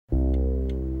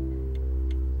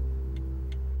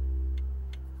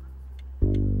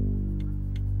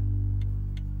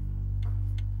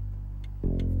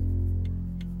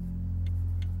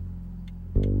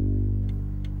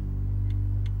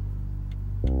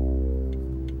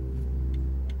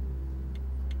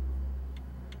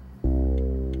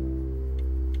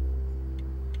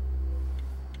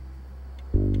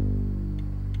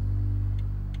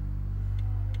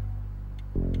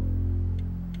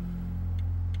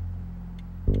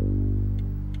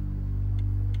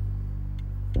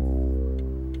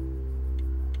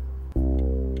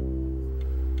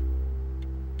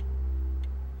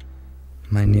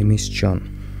My name is John.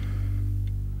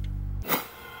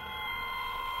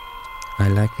 I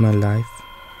like my life.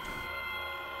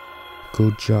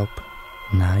 Good job.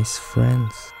 Nice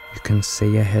friends. You can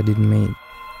say I had it made.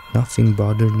 Nothing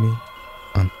bothered me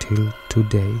until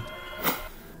today.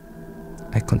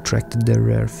 I contracted the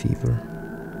rare fever.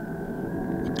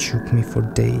 It shook me for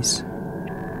days.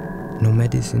 No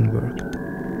medicine worked.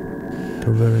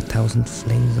 There were 1,000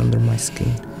 flames under my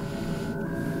skin.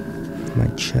 My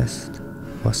chest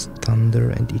was thunder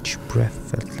and each breath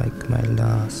felt like my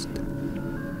last.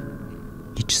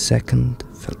 Each second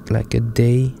felt like a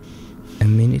day, a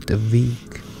minute, a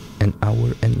week, an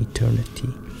hour, an eternity.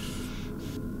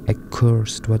 I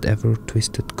cursed whatever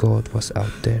twisted God was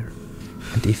out there,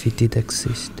 and if he did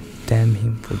exist, damn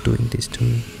him for doing this to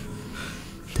me.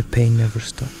 The pain never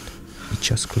stopped, it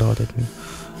just clawed at me,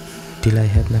 till I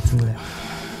had nothing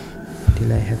left,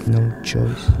 till I had no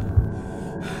choice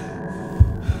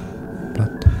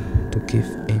but to give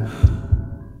in.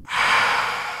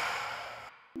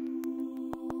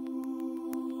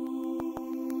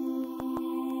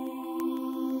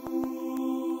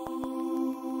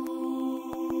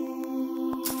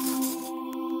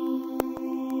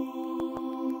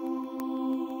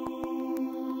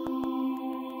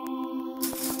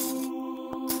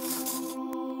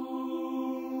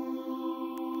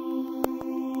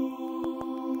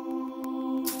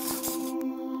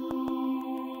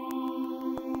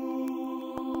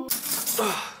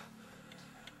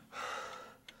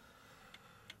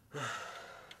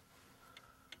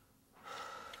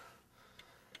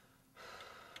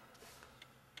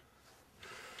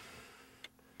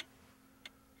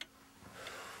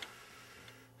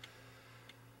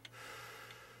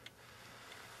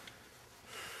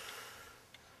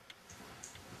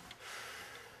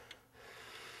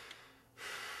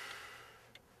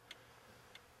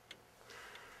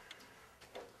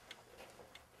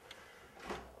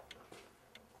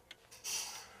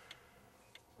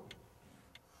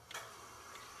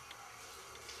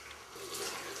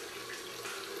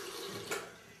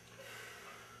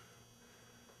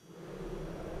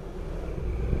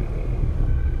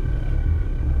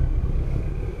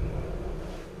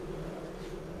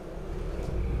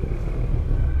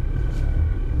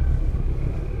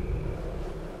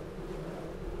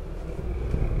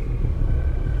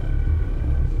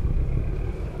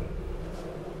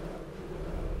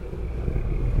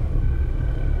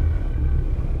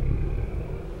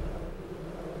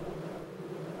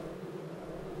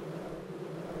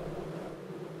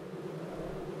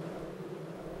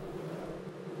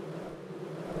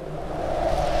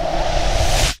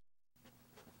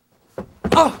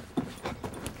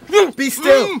 Be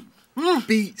still!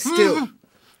 Be still!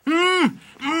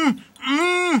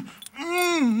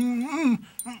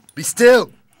 Be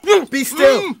still! Be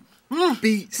still!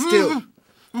 Be still!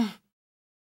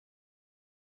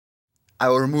 I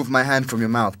will remove my hand from your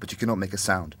mouth, but you cannot make a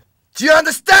sound. Do you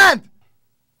understand?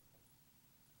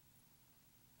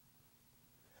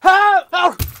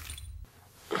 How?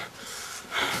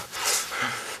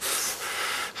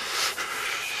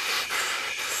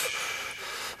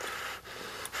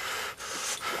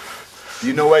 Do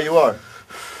you know where you are?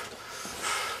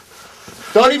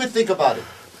 Don't even think about it.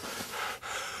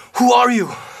 Who are you?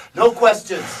 No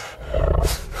questions.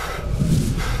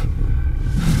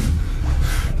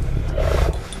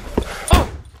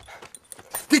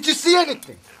 Did you see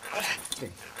anything?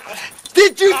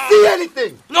 Did you see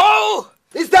anything? No!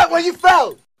 Is that where you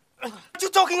fell? What are you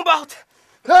talking about?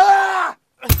 Ah!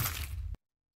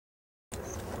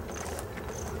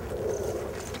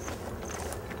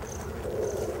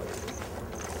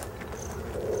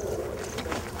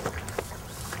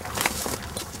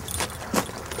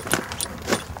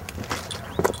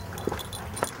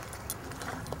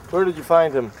 Where did you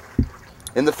find him?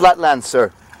 In the flatlands,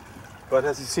 sir. What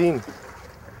has he seen?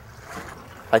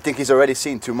 I think he's already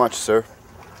seen too much, sir.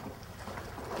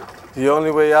 The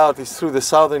only way out is through the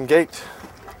southern gate.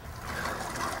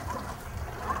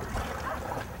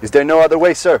 Is there no other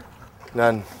way, sir?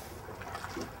 None.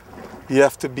 You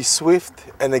have to be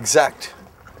swift and exact.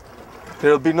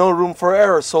 There'll be no room for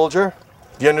error, soldier.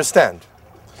 Do you understand?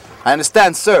 I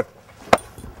understand, sir.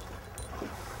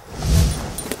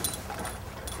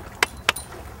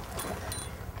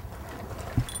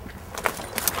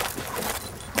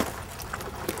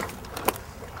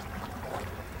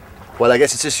 Well, I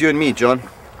guess it's just you and me, John.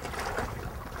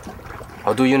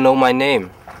 How do you know my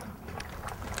name?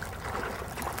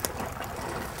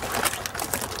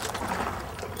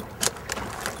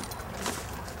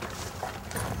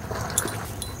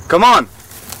 Come on!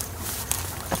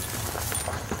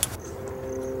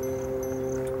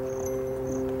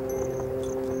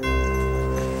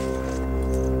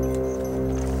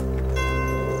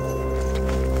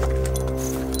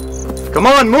 Come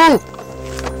on, move!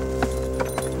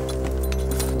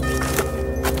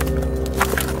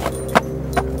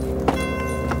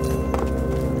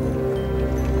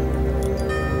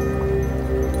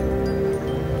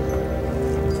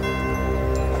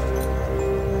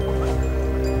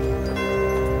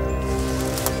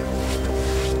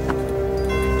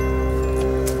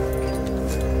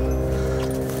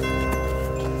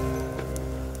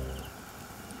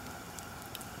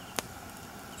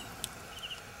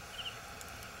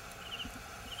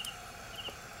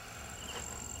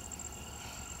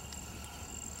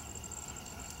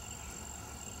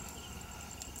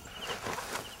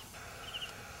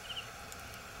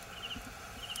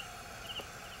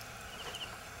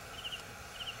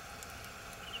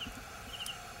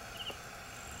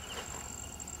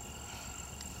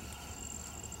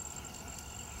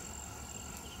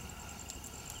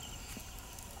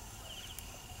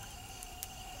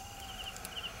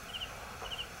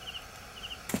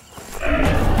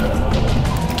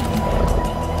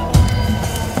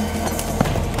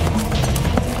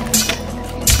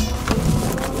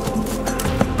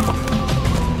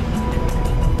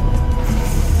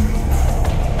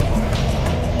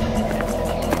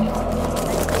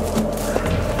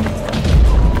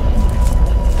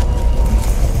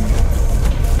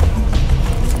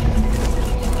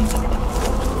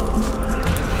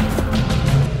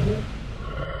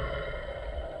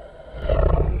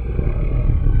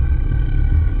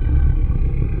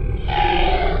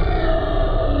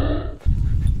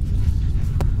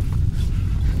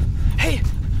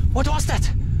 What was that?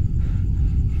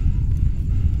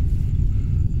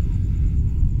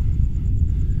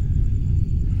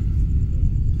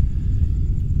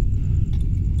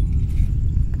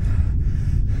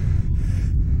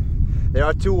 There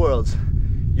are two worlds,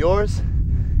 yours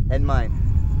and mine.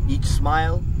 Each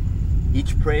smile,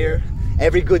 each prayer,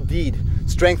 every good deed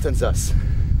strengthens us.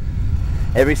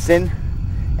 Every sin,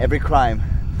 every crime,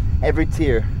 every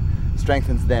tear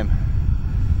strengthens them.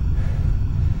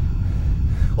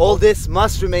 All this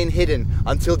must remain hidden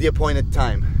until the appointed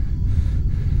time.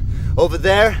 Over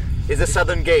there is the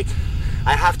southern gate.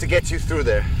 I have to get you through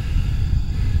there.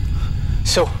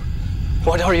 So,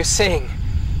 what are you saying?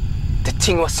 The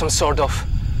thing was some sort of...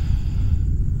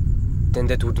 Then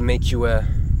that would make you a...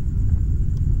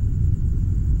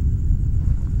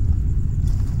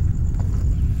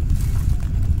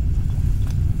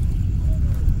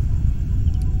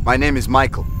 My name is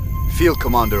Michael, Field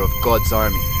Commander of God's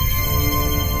Army.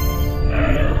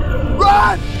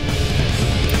 Run!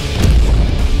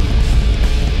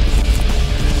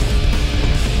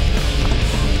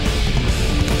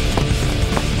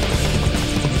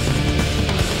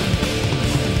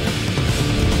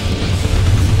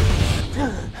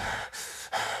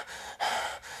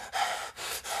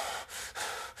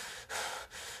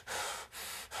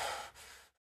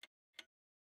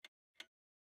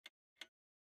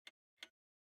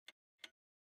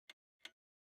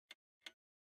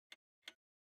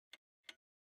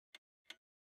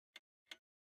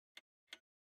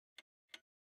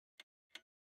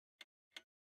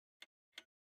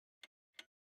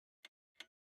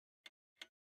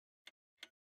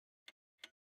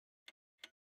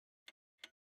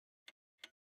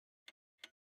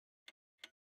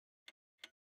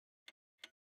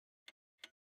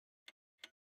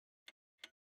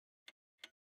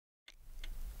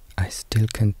 I still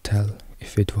can't tell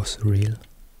if it was real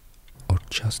or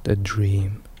just a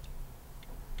dream.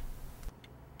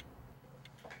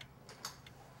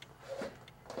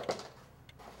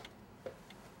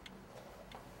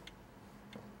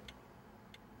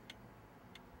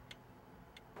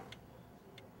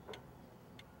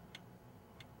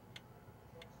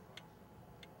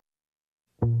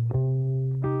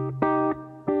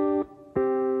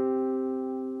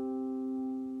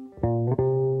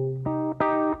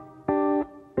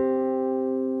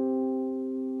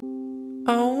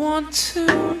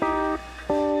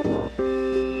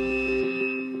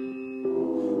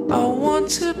 I want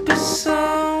to be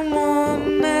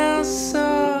someone else.